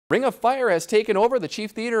Ring of Fire has taken over the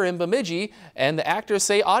Chief Theater in Bemidji, and the actors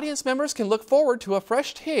say audience members can look forward to a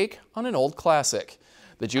fresh take on an old classic.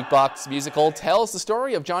 The Jukebox musical tells the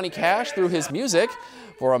story of Johnny Cash through his music.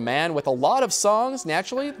 For a man with a lot of songs,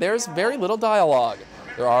 naturally, there's very little dialogue.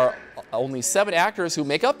 There are only 7 actors who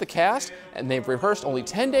make up the cast, and they've rehearsed only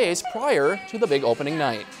 10 days prior to the big opening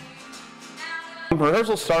night.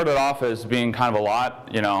 Rehearsal started off as being kind of a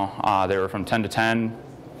lot, they were from 10 to 10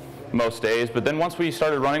 most days, but then once we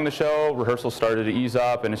started running the show, rehearsals started to ease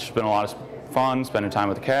up, and it's just been a lot of fun spending time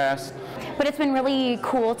with the cast. But it's been really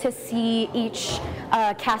cool to see each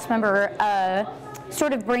cast member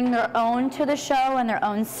sort of bring their own to the show and their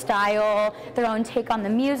own style, their own take on the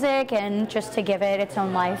music, and just to give it its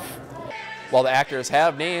own life. While the actors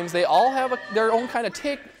have names, they all have their own kind of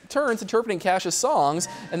turns interpreting Cash's songs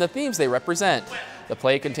and the themes they represent. The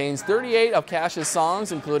play contains 38 of Cash's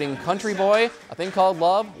songs, including Country Boy, A Thing Called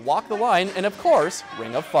Love, Walk the Line, and of course,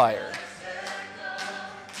 Ring of Fire.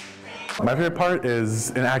 My favorite part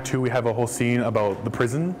is in Act 2 we have a whole scene about the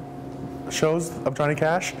prison shows of Johnny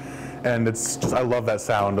Cash, and it's just, I love that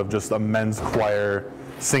sound of just a men's choir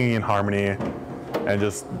singing in harmony and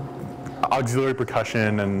just auxiliary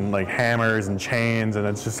percussion and like hammers and chains, and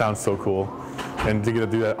it just sounds so cool. And to get to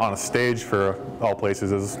do that on a stage for all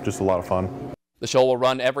places is just a lot of fun. The show will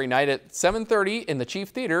run every night at 7:30 in the Chief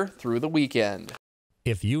Theater through the weekend.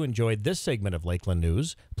 If you enjoyed this segment of Lakeland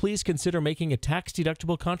News, please consider making a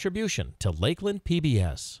tax-deductible contribution to Lakeland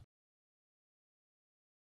PBS.